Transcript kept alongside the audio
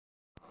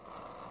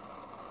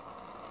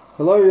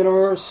Hello,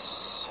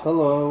 universe.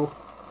 Hello.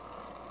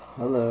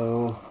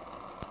 Hello.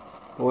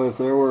 Boy, if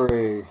there were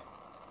a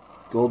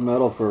gold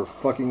medal for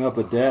fucking up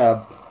a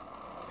dab,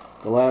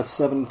 the last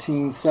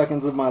 17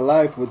 seconds of my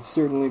life would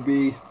certainly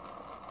be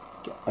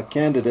a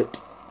candidate.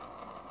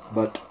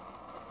 But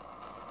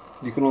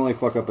you can only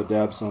fuck up a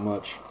dab so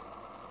much.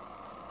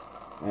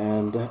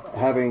 And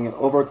having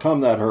overcome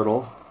that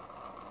hurdle,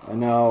 I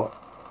now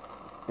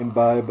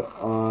imbibe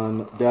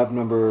on dab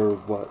number,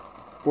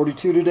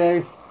 42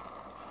 today?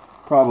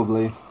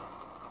 Probably.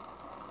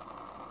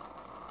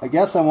 I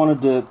guess I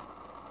wanted to,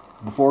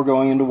 before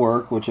going into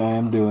work, which I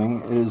am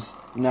doing, it is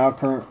now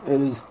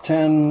it is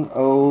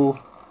 10:0,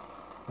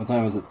 what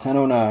time is it?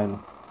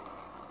 10:09.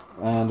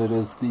 And it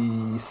is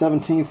the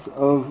 17th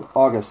of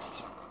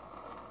August,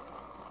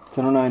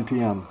 10:09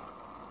 p.m.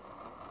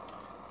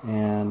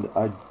 And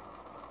I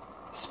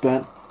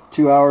spent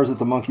 2 hours at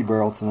the Monkey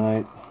Barrel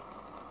tonight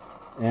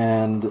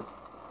and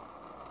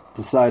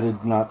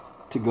decided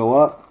not to go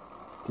up,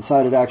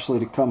 decided actually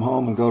to come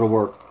home and go to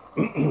work.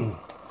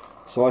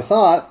 So I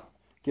thought,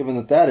 given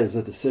that that is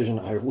a decision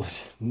I would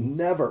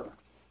never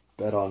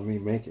bet on me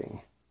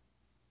making,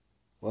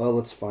 well,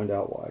 let's find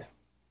out why.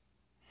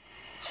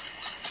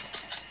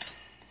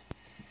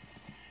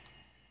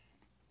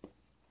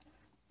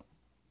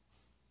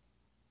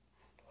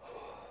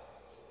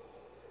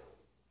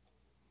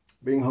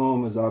 Being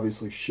home is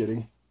obviously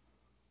shitty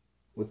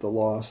with the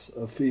loss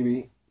of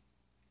Phoebe.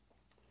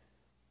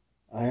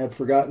 I had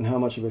forgotten how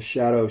much of a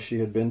shadow she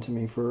had been to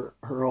me for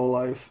her whole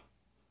life.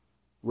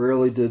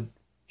 Rarely did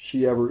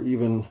she ever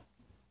even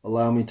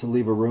allow me to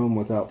leave a room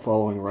without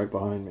following right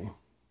behind me.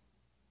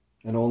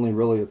 And only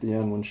really at the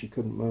end when she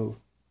couldn't move.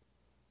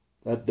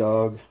 That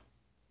dog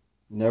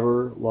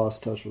never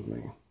lost touch with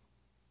me.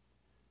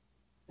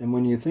 And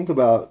when you think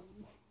about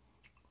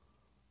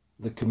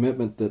the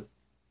commitment that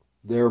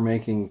they're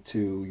making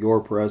to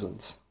your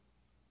presence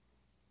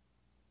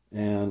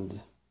and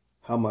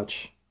how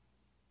much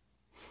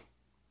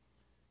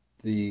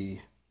the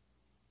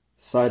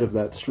side of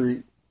that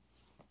street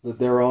that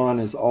they're on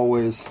is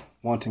always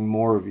wanting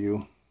more of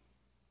you,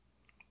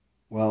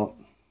 well,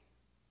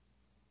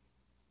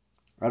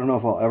 I don't know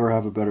if I'll ever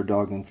have a better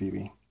dog than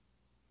Phoebe.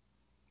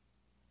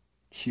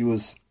 She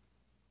was...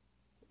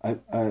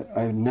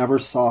 I never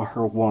saw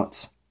her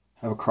once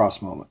have a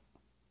cross moment.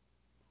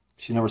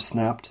 She never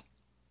snapped.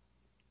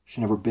 She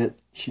never bit.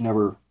 She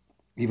never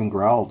even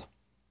growled.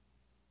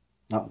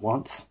 Not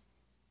once.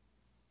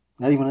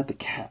 Not even at the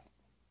cat.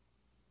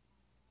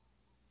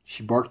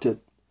 She barked at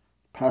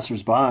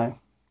passers-by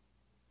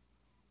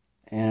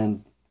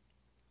and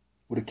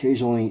would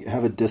occasionally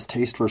have a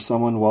distaste for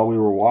someone while we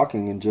were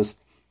walking and just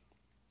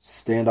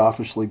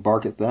standoffishly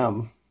bark at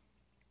them.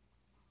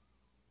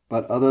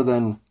 But other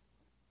than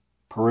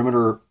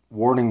perimeter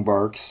warning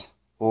barks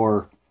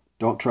or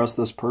don't trust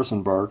this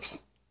person barks,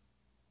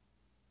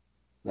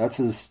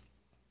 that's as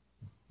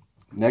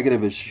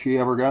negative as she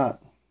ever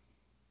got.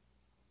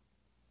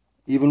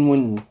 Even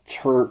when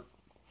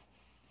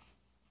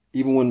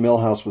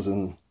Millhouse was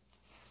in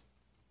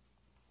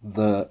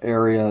the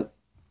area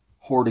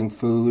hoarding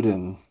food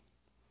and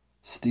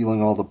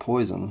stealing all the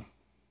poison,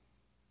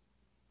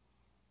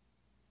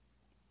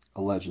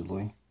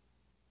 allegedly,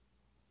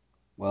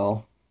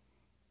 well,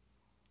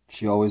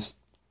 she always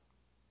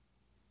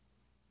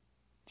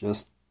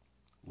just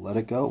let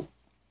it go.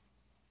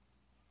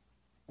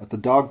 At the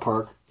dog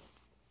park,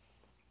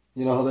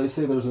 you know how they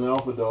say there's an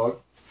alpha dog?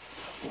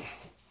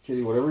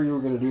 Kitty, whatever you were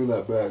going to do in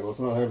that bag,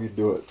 let's not have you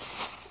do it.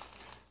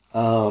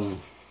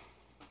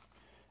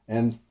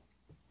 And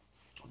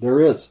there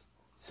is.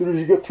 As soon as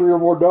you get 3 or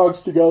more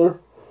dogs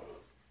together,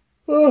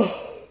 one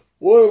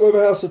of them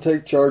has to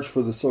take charge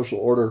for the social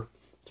order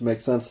to make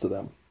sense to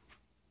them.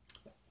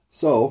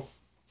 So,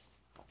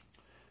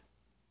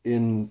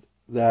 in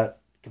that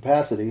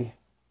capacity,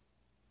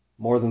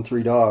 more than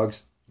 3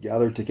 dogs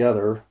gathered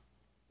together,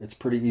 it's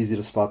pretty easy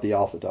to spot the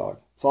alpha dog.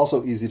 It's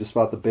also easy to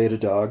spot the beta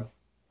dog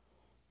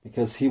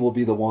because he will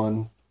be the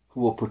one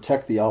who will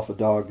protect the alpha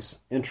dog's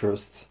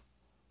interests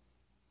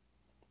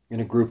in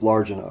a group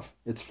large enough.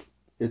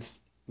 It's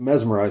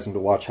mesmerizing to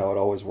watch how it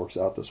always works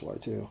out this way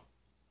too.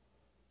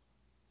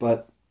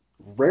 But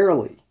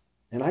rarely,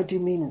 and I do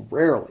mean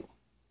rarely,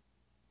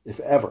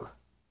 if ever,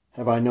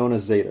 have I known a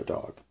Zeta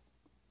dog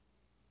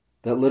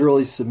that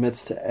literally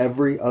submits to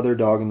every other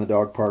dog in the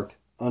dog park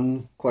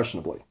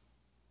unquestionably.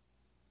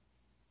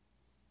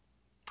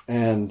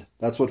 And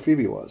that's what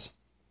Phoebe was.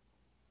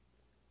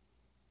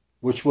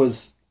 Which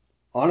was,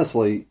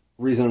 honestly,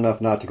 reason enough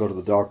not to go to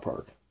the dog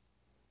park.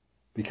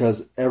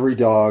 Because every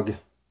dog,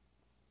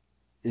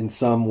 in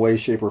some way,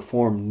 shape, or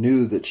form,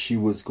 knew that she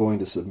was going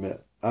to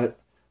submit. I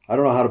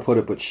don't know how to put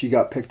it, but she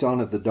got picked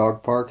on at the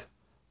dog park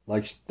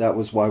like that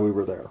was why we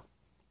were there.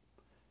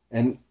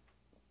 And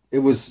it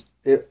was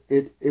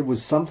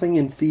something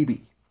in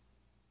Phoebe.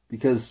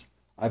 Because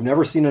I've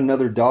never seen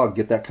another dog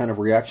get that kind of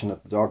reaction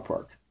at the dog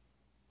park,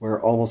 where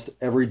almost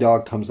every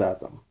dog comes at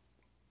them.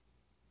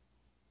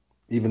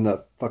 Even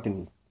the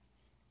fucking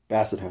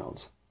basset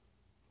hounds.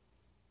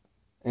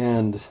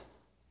 And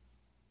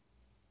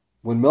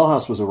when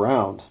Milhouse was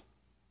around,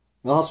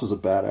 Milhouse was a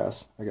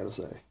badass, I gotta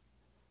say.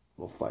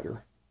 A little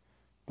fighter.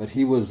 But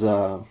he was,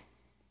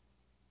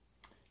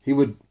 he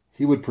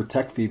would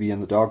protect Phoebe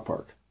in the dog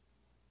park.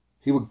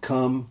 He would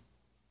come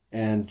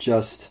and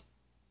just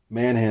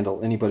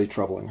manhandle anybody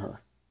troubling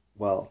her.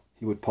 Well,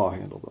 he would paw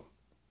handle them.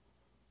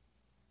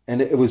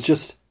 And it was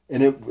just,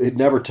 and it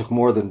never took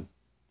more than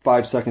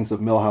 5 seconds of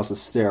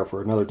Milhouse's stare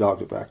for another dog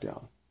to back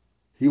down.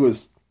 He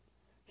was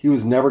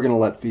never going to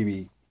let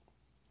Phoebe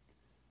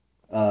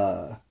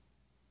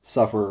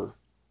suffer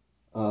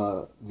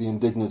the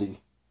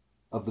indignity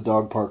of the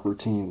dog park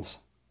routines.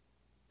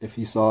 If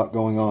he saw it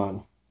going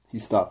on, he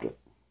stopped it.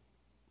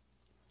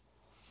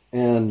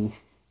 And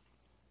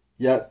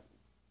yet,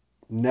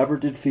 never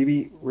did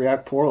Phoebe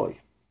react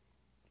poorly.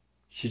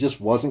 She just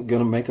wasn't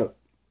going to make a...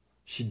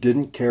 She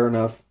didn't care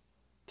enough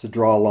to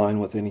draw a line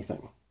with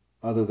anything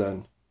other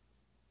than,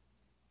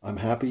 I'm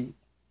happy,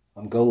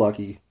 I'm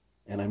go-lucky,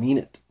 and I mean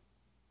it.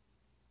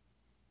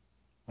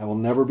 I will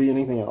never be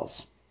anything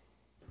else.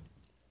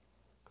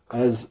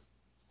 As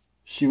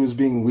she was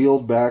being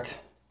wheeled back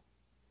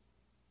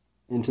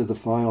into the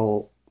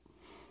final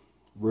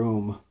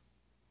room,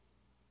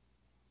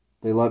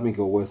 they let me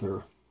go with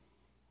her.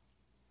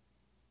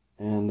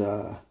 And,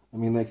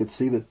 they could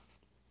see that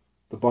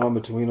the bond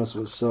between us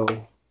was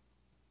so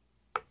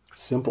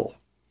simple.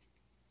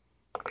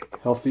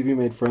 Hell, Phoebe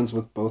made friends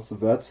with both the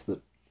vets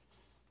that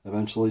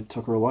eventually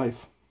took her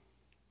life.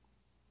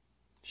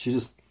 She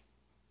just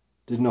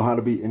didn't know how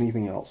to be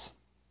anything else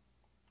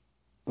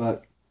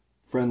but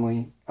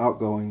friendly,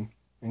 outgoing,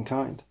 and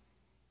kind.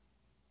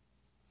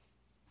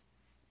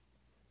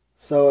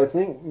 So I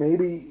think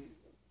maybe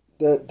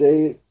that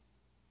day,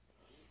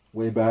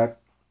 way back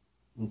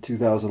in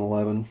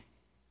 2011,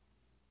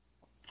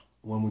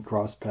 when we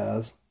crossed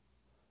paths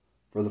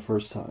for the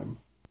first time,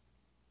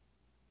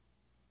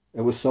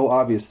 it was so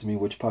obvious to me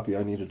which puppy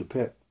I needed to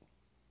pick.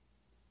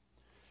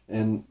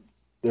 And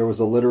there was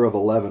a litter of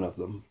 11 of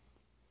them.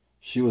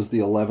 She was the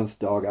 11th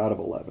dog out of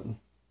 11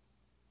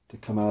 to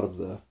come out of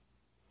the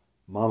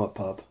mama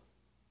pup.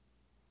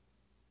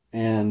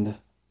 And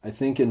I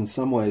think in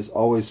some ways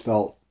always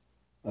felt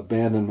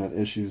abandonment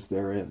issues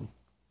therein.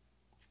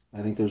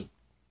 I think there's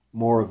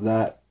more of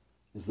that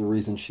is the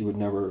reason she would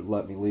never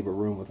let me leave a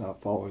room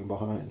without following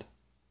behind.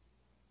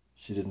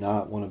 She did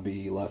not want to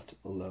be left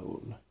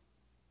alone.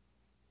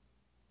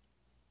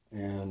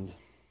 And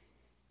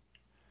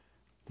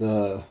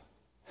the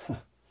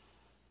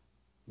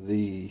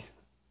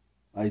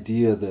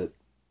idea that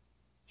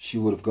she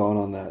would have gone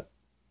on that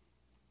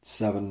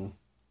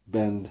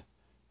 7-bend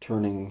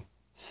turning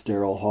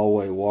sterile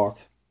hallway walk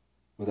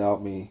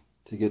without me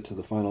to get to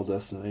the final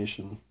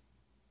destination,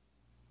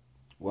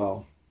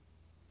 well,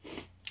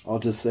 I'll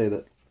just say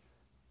that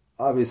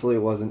obviously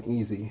it wasn't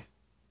easy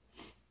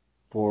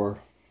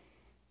for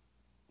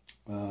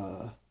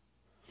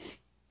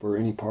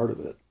any part of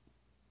it.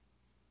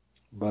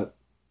 But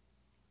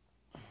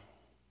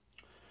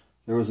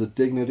there was a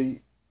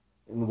dignity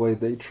in the way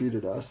they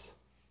treated us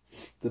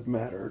that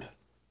mattered.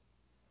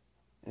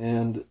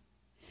 And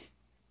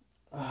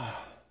I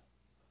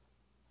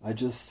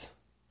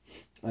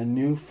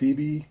knew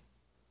Phoebe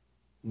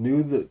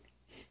knew that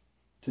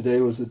today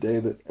was a day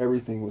that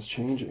everything was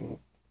changing.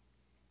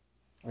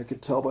 I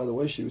could tell by the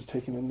way she was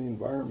taking in the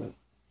environment.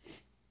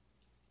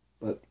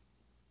 But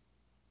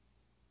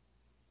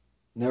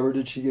never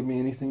did she give me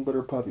anything but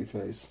her puppy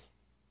face.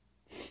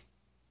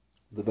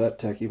 The vet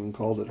tech even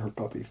called it her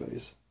puppy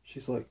face.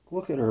 She's like,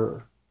 look at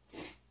her.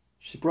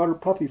 She brought her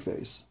puppy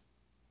face.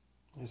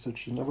 I said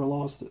she never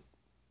lost it.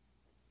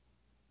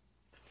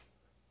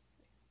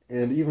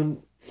 And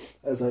even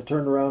as I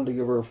turned around to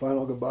give her a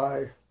final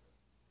goodbye,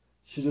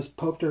 she just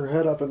poked her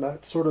head up in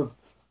that sort of,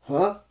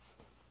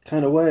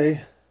 kind of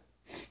way.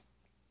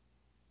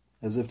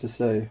 As if to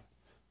say,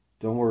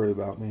 don't worry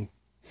about me.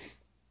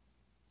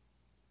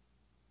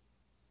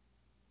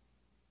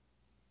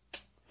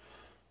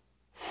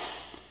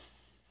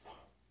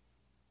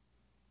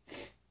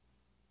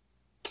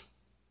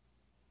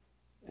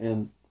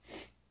 And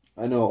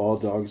I know all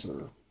dogs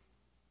are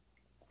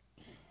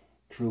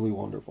truly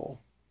wonderful.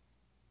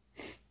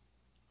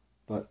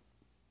 But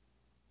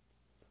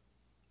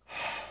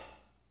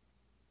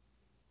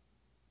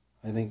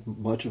I think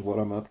much of what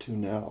I'm up to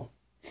now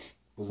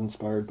was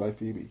inspired by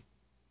Phoebe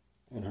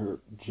and her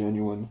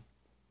genuine,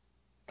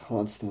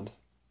 constant,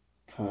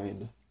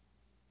 kind,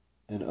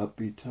 and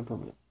upbeat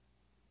temperament.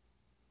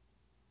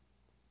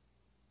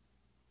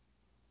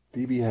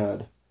 Phoebe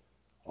had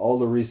all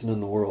the reason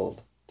in the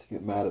world to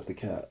get mad at the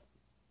cat.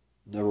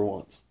 Never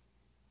once.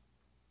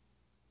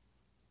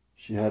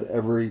 She had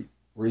every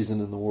reason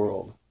in the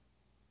world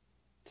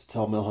to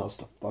tell Milhouse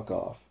to fuck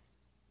off.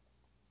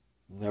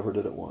 Never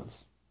did it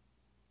once.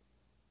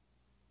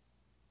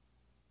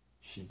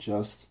 She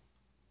just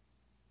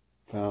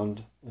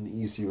found an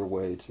easier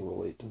way to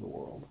relate to the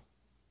world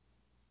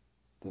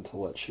than to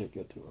let shit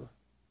get to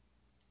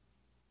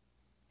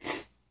her.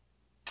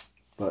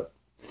 But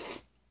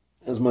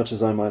as much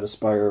as I might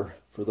aspire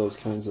for those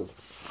kinds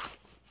of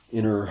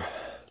inner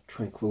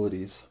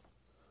tranquilities,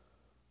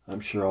 I'm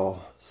sure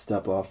I'll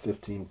step off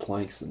 15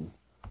 planks in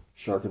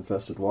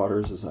shark-infested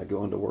waters as I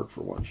go into work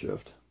for one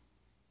shift.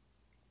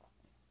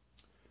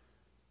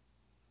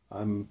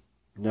 I'm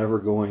never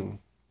going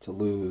to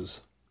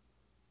lose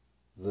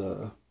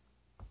the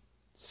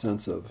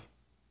sense of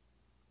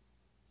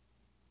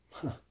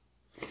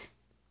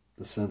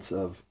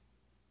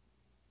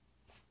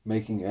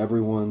making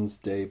everyone's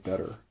day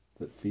better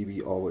that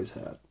Phoebe always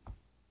had.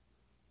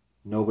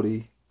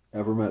 Nobody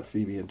ever met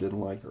Phoebe and didn't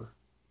like her.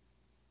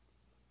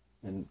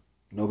 And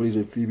nobody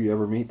did Phoebe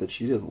ever meet that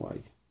she didn't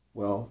like.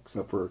 Well,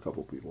 except for a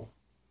couple people.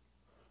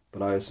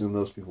 But I assume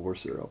those people were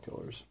serial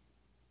killers.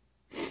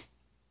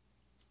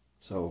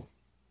 So,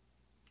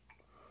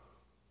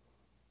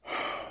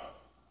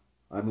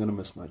 I'm going to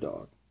miss my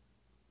dog.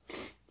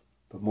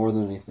 But more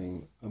than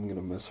anything, I'm going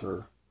to miss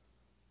her.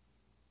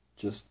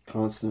 Just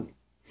constant,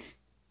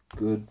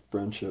 good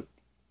friendship,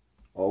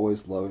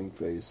 always loving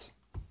face,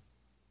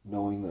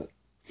 knowing that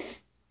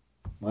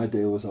my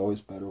day was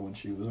always better when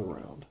she was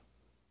around.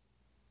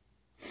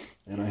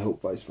 And I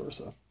hope vice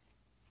versa.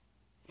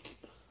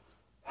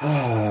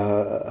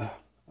 I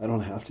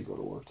don't have to go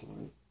to work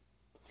tonight.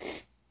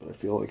 But I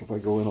feel like if I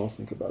go in, I'll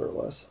think about her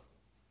less.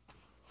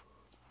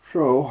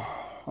 So,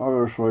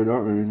 obviously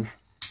that means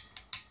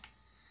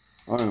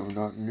I am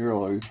not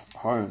nearly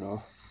high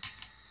enough.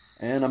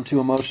 And I'm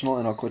too emotional,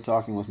 and I'll quit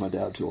talking with my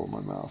dab tool in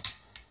my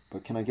mouth.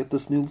 But can I get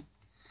this new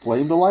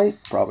flame to light?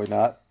 Probably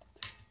not.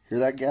 Hear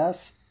that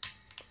gas?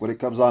 When it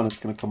comes on, it's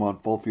going to come on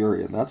full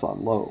fury, and that's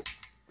on low.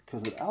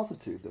 Because at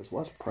altitude, there's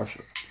less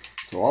pressure.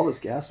 So all this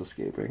gas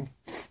escaping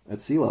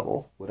at sea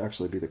level would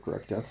actually be the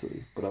correct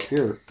density. But up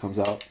here, it comes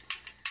out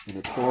in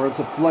a torrent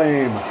of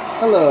flame.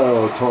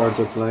 Hello, torrent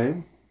of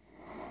flame.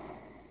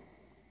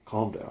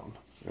 Calm down.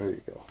 There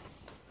you go.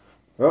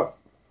 Oh,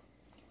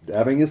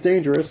 dabbing is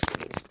dangerous,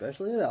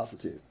 especially at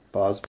altitude.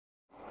 Pause.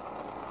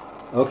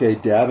 Okay,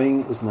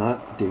 dabbing is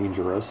not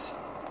dangerous.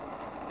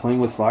 Playing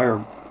with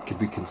fire could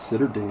be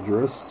considered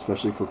dangerous,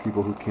 especially for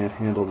people who can't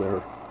handle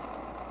their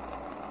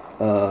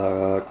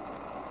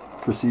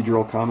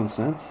procedural common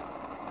sense.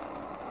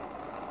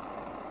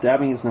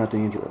 Dabbing is not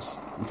dangerous.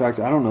 In fact,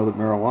 I don't know that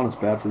marijuana is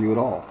bad for you at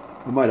all.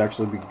 It might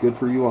actually be good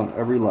for you on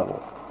every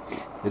level.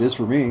 It is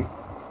for me.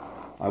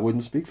 I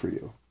wouldn't speak for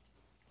you.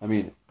 I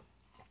mean,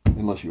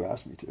 unless you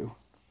asked me to.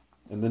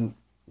 And then,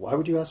 why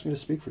would you ask me to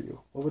speak for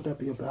you? What would that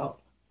be about?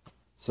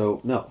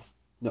 So, no.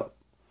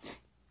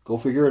 Go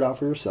figure it out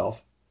for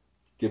yourself.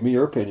 Give me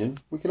your opinion.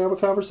 We can have a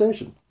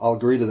conversation. I'll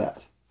agree to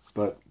that.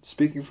 But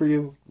speaking for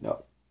you,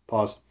 no.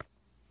 Pause.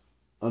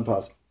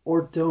 Unpause.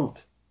 Or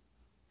don't.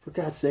 For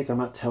God's sake, I'm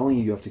not telling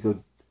you have to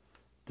go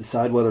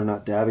decide whether or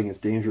not dabbing is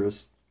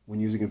dangerous when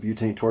using a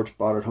butane torch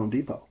bought at Home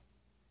Depot.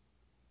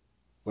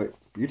 Wait,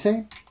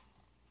 butane?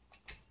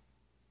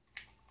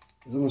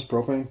 Isn't this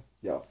propane?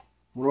 Yeah.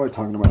 What am I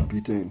talking about,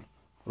 butane?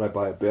 Would I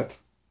buy a Bic?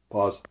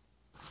 Pause.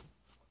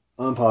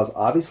 Unpause.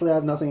 Obviously, I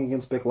have nothing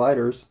against Bic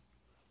lighters,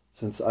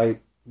 since I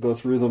go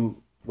through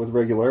them with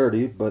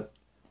regularity, but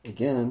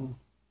again,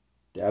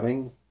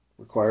 dabbing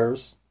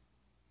requires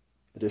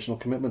additional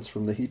commitments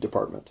from the heat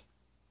department.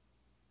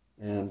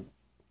 And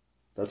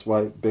that's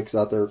why Bic's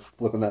out there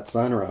flipping that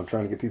sign around,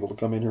 trying to get people to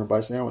come in here and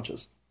buy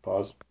sandwiches.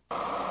 Pause.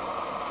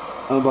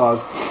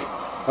 Unpause.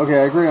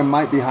 Okay, I agree I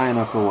might be high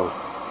enough for work.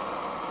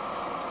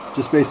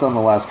 Just based on the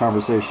last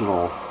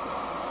conversational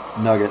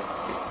nugget.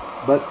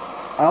 But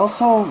I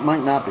also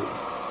might not be.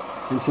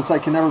 And since I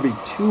can never be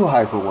too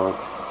high for work,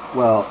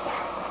 well,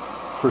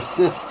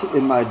 persist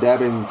in my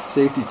dabbing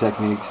safety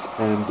techniques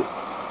and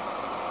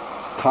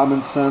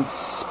common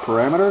sense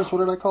parameters. What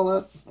did I call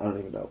that? I don't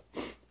even know.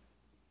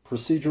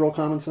 Procedural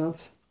common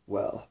sense?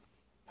 Well,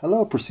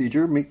 hello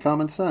procedure, meet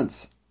common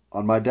sense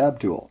on my dab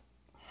tool.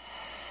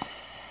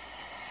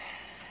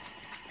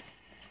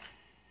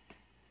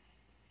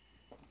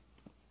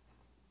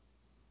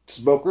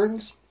 Smoke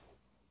rings?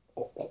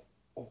 Well,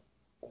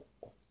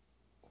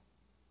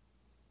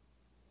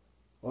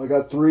 I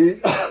got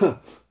 3,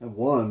 and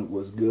 1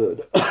 was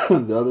good.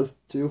 The other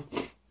 2,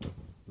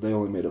 they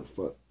only made a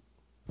foot.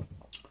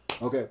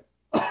 Okay.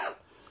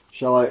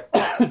 Shall I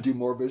do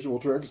more visual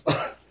tricks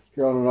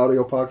here on an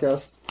audio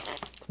podcast?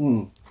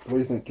 What do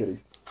you think, Kitty?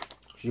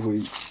 Should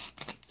we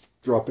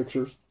draw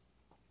pictures?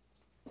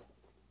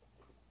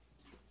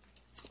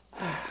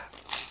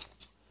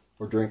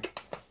 Or drink?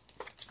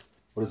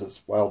 What is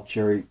this? Wild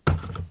cherry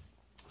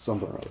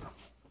something or other.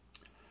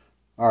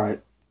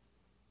 Alright.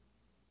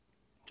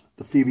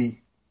 The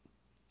Phoebe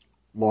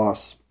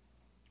loss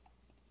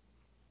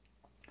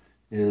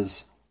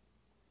is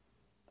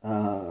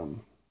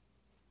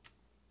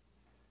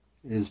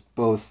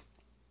both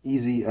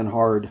easy and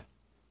hard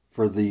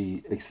for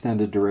the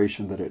extended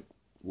duration that it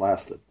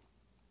lasted.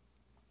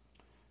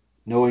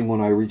 Knowing when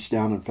I reached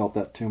down and felt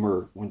that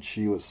tumor when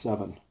she was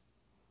 7,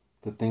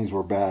 that things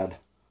were bad,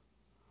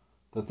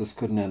 that this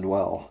couldn't end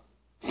well.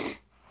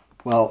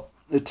 Well,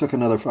 it took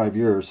another 5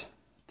 years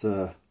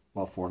to,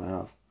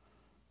 4.5. It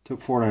took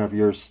 4.5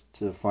 years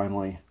to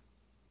finally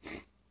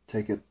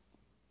take it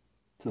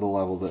to the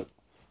level that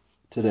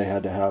today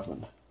had to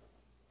happen.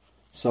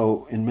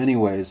 So, in many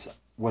ways,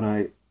 when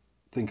I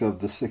think of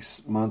the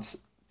 6 months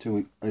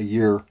to a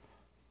year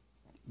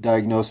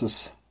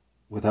diagnosis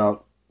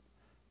without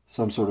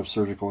some sort of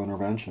surgical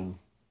intervention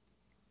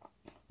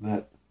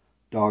that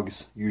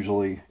dogs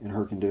usually, in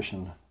her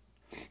condition,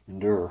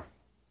 endure.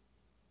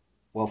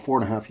 Well,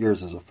 4.5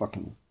 years is a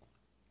fucking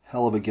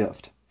hell of a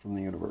gift from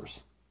the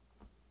universe.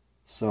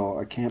 So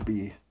I can't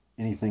be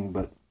anything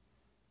but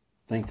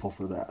thankful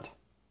for that.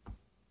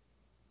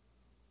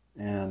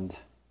 And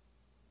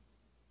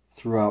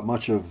throughout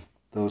much of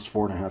those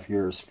 4.5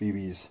 years,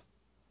 Phoebe's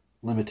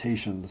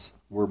limitations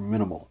were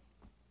minimal.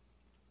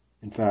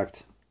 In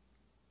fact,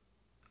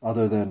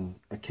 other than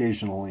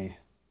occasionally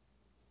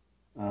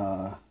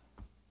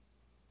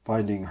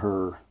finding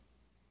her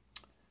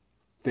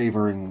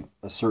favoring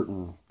a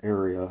certain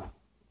area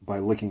by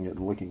licking it,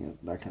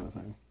 that kind of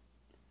thing.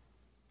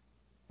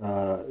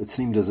 It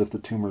seemed as if the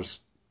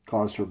tumors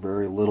caused her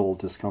very little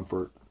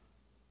discomfort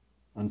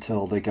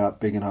until they got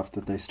big enough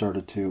that they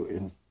started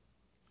to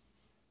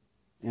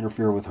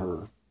interfere with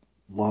her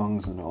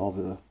lungs and all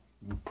the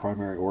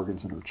primary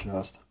organs in her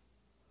chest.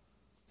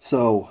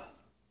 So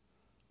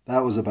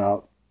that was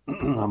about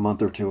a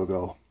month or two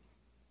ago.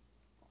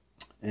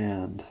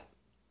 And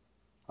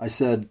I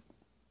said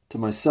to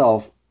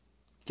myself,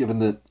 given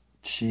that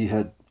she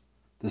had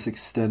this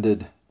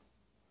extended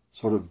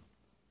sort of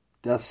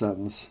death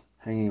sentence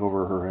hanging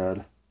over her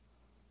head,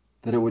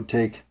 that it would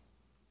take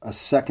a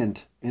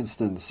second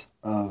instance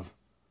of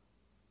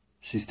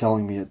she's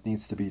telling me it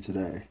needs to be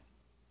today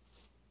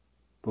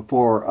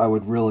before I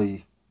would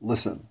really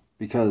listen,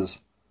 because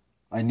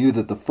I knew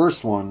that the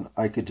first one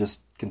I could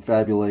just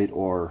confabulate,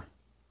 or,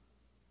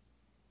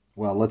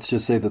 well, let's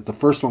just say that the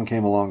first one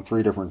came along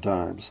 3 different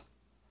times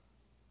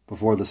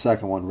before the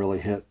second one really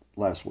hit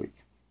last week.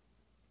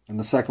 And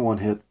the second one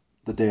hit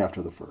the day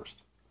after the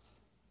first.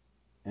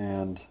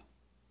 And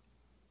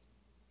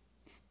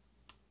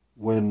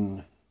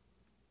when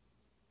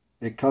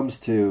it comes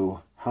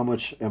to how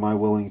much am I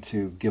willing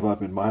to give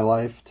up in my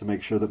life to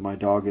make sure that my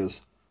dog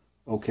is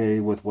okay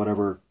with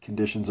whatever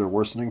conditions are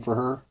worsening for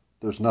her,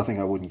 there's nothing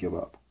I wouldn't give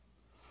up.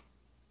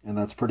 And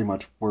that's pretty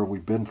much where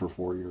we've been for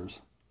 4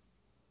 years.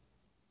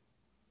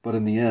 But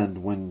in the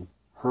end, when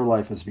her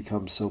life has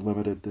become so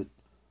limited that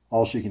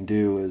all she can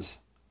do is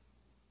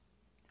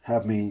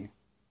have me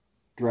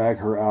drag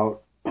her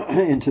out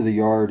into the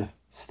yard,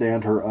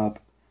 stand her up,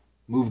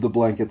 move the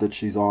blanket that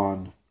she's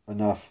on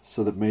enough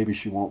so that maybe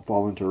she won't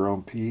fall into her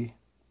own pee.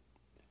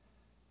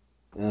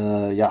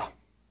 Yeah,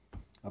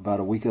 about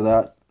a week of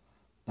that.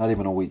 Not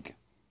even a week.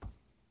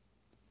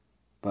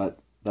 But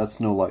that's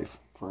no life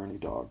for any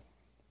dog.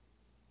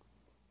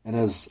 And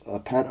as a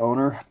pet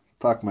owner,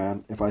 fuck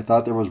man, if I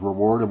thought there was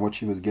reward in what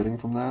she was getting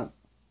from that,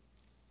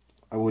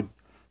 I would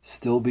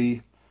still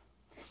be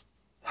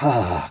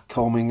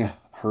combing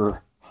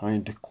her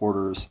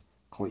hindquarters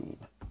clean.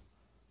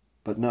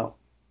 But no.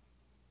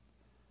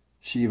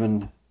 She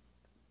even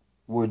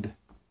would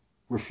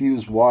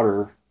refuse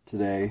water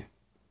today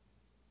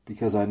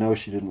because I know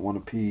she didn't want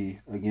to pee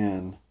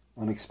again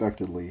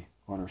unexpectedly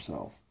on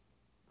herself.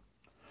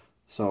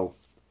 So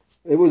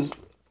it was,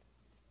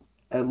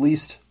 at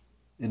least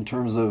in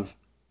terms of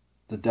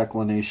the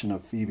declination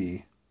of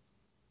Phoebe,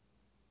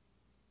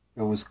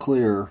 it was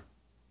clear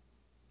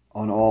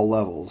on all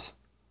levels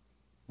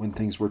when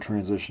things were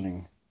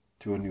transitioning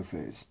to a new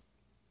phase.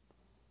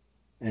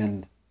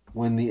 And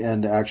when the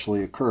end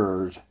actually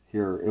occurred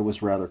here, it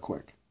was rather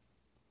quick.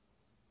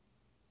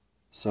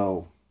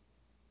 So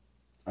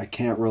I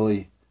can't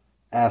really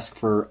ask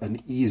for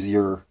an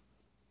easier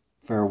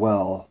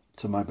farewell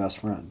to my best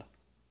friend,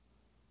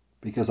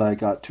 because I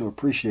got to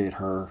appreciate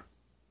her,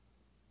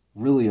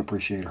 really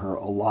appreciate her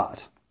a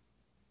lot,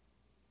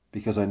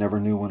 because I never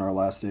knew when our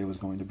last day was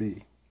going to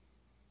be.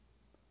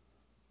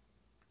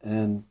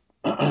 And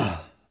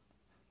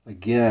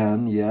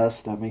again,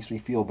 yes, that makes me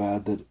feel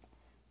bad that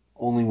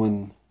only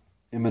when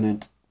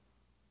imminent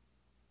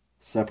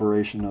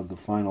separation of the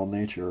final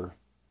nature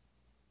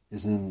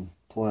is in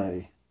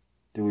play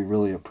do we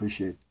really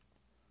appreciate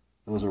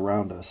those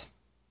around us.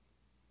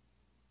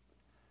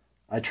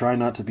 I try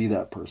not to be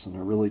that person, I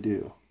really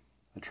do.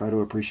 I try to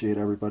appreciate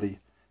everybody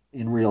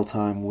in real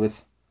time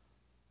with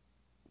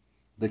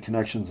the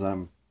connections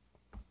I'm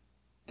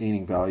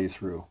gaining value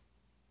through.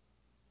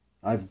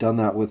 I've done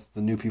that with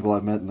the new people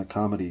I've met in the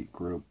comedy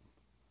group.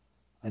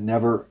 I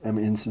never am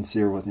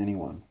insincere with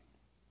anyone.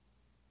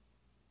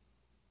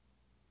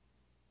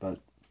 But,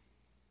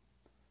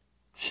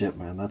 shit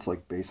man, that's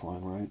like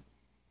baseline, right?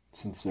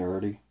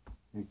 Sincerity.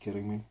 Are you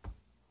kidding me?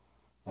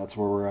 That's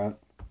where we're at.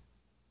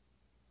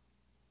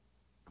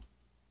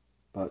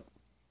 But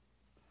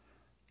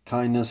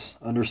kindness,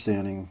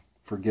 understanding,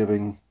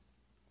 forgiving,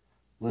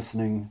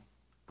 listening,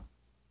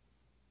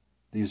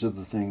 these are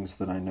the things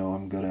that I know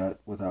I'm good at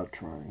without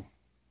trying.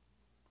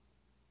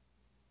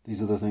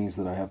 These are the things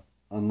that I have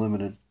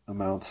unlimited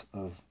amounts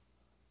of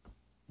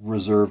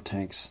reserve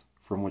tanks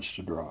from which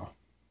to draw.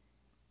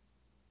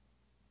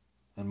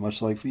 And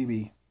much like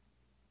Phoebe,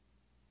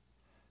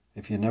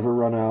 if you never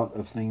run out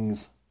of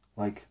things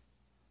like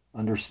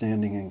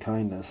understanding and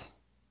kindness,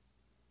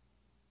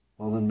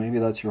 Well, then maybe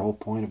that's your whole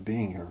point of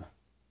being here.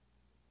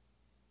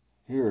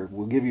 Here,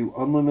 we'll give you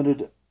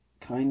unlimited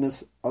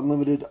kindness,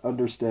 unlimited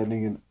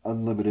understanding, and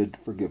unlimited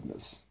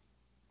forgiveness.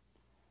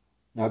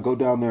 Now go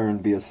down there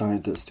and be a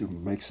scientist who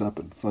makes up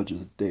and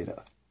fudges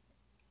data.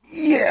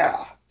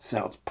 Yeah!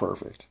 Sounds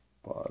perfect.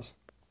 Pause.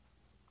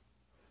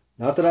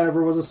 Not that I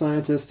ever was a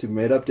scientist who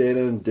made up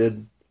data and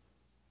did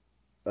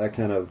that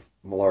kind of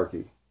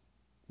malarkey.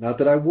 Not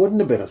that I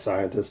wouldn't have been a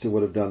scientist who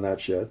would have done that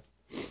shit.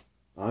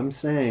 I'm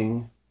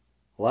saying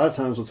a lot of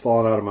times what's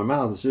falling out of my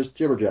mouth is just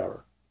jibber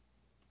jabber.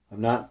 I'm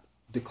not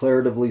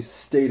declaratively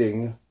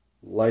stating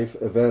life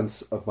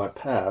events of my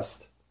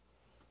past,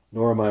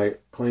 nor am I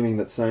claiming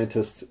that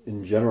scientists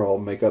in general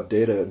make up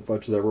data and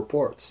fudge their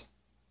reports.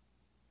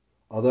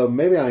 Although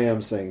maybe I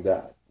am saying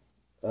that.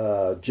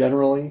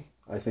 Generally,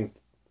 I think,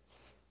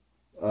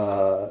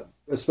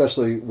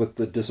 especially with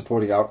the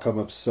disappointing outcome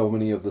of so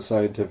many of the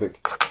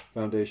scientific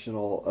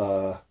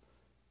foundational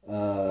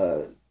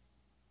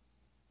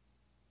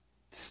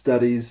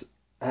studies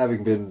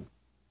having been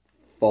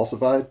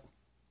falsified,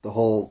 the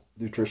whole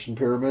nutrition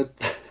pyramid,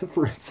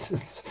 for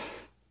instance.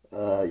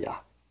 Yeah.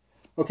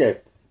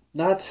 Okay.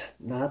 Not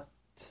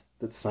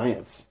that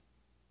science,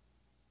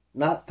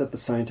 not that the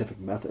scientific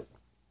method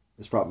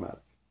is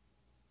problematic.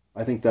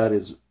 I think that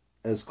is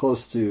as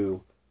close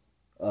to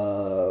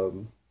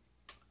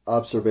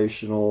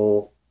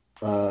observational,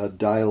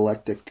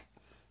 dialectic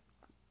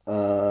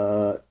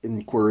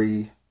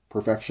inquiry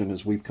perfection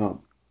as we've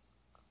come.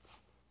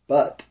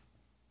 But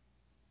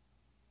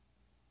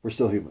we're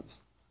still humans.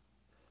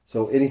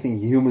 So anything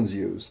humans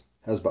use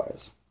has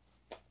bias.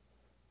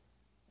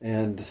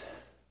 And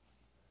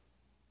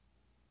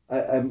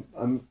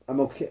I'm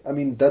okay. I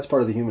mean, that's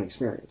part of the human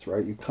experience,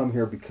 right? You come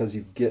here because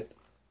you get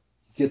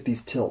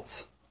these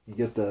tilts. You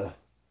get the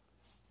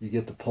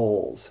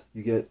poles.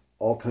 You get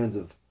all kinds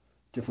of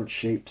different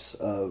shapes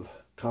of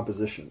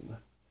composition.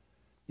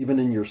 Even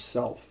in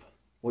yourself,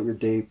 what your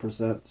day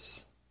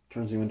presents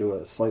turns you into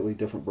a slightly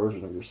different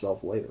version of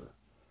yourself later.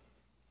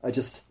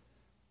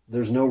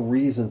 There's no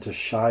reason to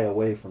shy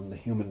away from the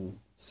human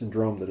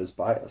syndrome that is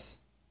bias.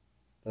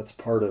 That's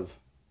part of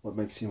what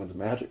makes humans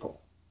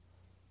magical.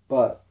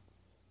 But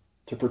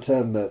to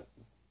pretend that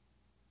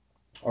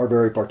our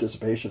very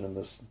participation in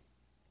this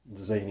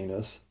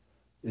zaniness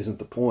isn't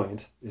the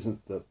point,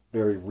 isn't the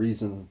very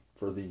reason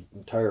for the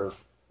entire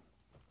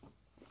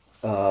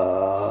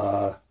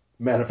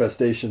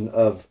manifestation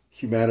of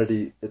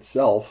humanity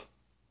itself,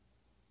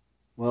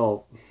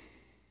 well,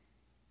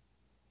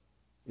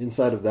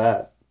 inside of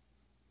that,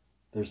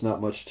 there's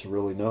not much to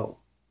really know.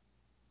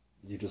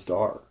 You just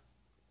are.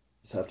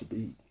 You just have to be.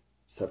 You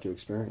just have to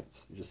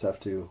experience. You just have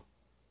to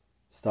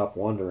stop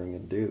wondering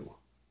and do.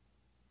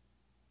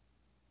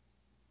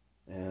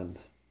 And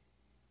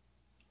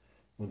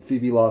when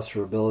Phoebe lost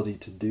her ability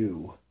to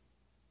do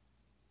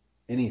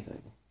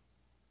anything,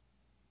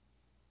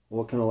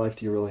 what kind of life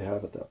do you really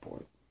have at that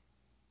point?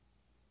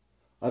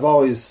 I've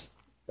always,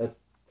 at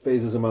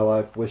phases in my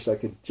life, wished I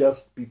could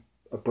just be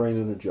a brain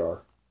in a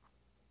jar.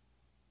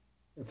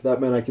 If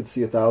that meant I could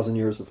see 1,000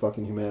 years of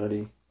fucking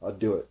humanity, I'd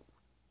do it.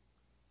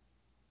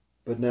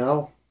 But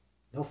now,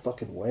 no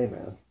fucking way,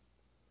 man.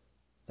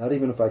 Not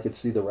even if I could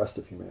see the rest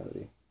of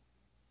humanity.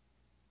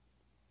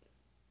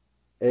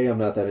 A, I'm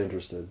not that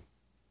interested.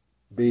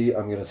 B,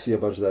 I'm going to see a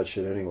bunch of that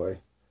shit anyway.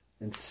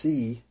 And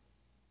C,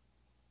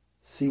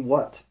 see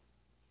what?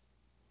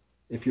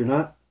 If you're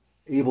not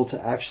able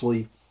to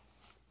actually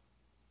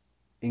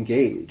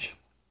engage,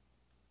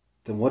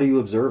 then what are you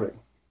observing?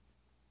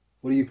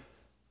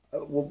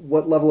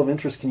 What level of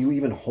interest can you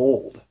even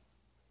hold?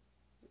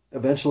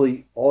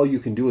 Eventually, all you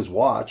can do is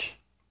watch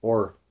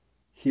or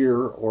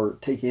hear or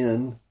take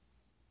in,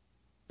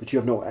 but you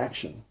have no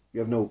action.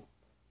 You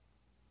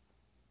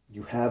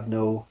have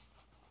no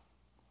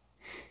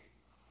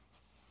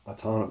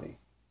autonomy.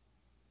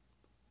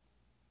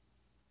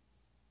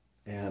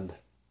 And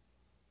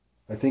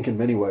I think in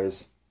many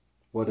ways,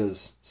 what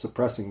is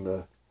suppressing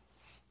the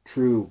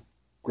true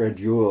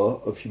grandeur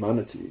of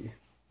humanity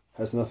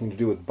has nothing to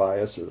do with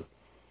bias or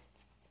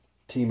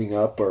teaming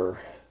up or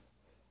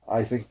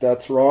I think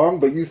that's wrong,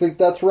 but you think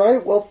that's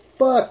right? Well,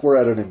 fuck, we're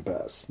at an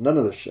impasse. None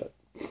of this shit.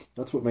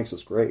 That's what makes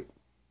us great.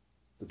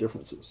 The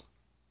differences.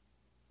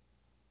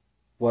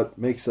 What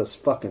makes us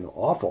fucking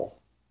awful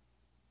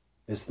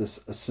is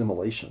this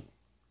assimilation.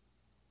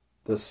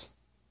 This,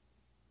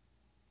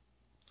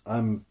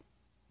 I'm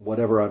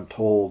whatever I'm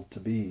told to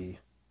be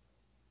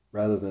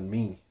rather than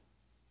me.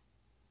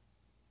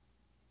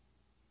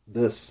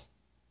 This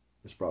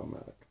is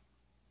problematic.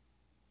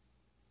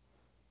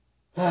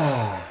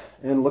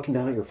 And looking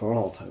down at your phone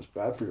all the time is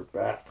bad for your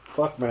back.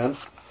 Fuck, man.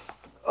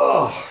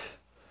 Ugh.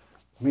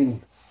 I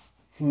mean,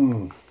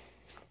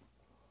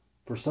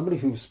 for somebody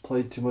who's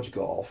played too much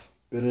golf,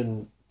 been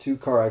in 2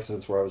 car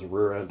accidents where I was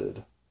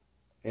rear-ended,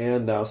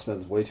 and now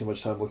spends way too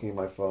much time looking at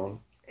my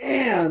phone,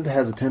 and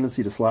has a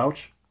tendency to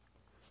slouch,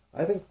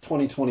 I think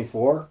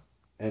 2024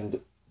 and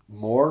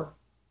more,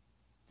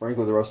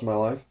 frankly the rest of my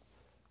life,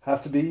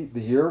 have to be the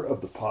year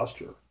of the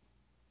posture,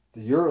 the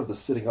year of the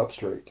sitting up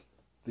straight,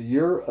 the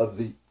year of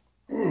the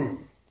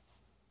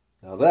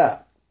Now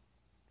that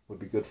would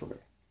be good for me.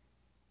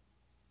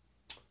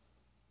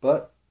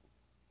 But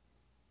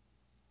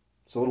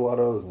so would a lot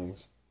of other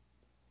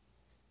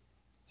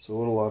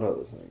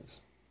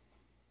things.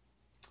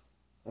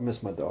 I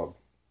miss my dog.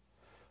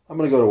 I'm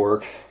going to go to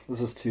work.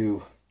 This is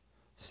too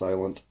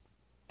silent.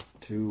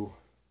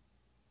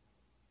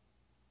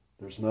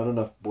 There's not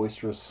enough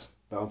boisterous,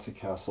 bouncy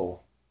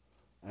castle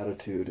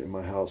attitude in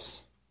my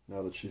house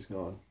now that she's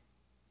gone.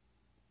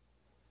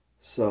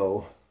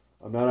 So,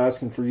 I'm not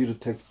asking for you to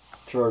take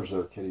charge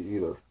there, Kitty,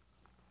 either.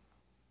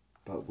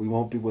 But we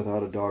won't be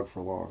without a dog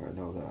for long, I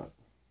know that.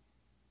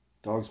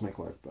 Dogs make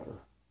life better.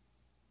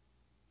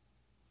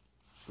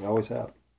 We always have.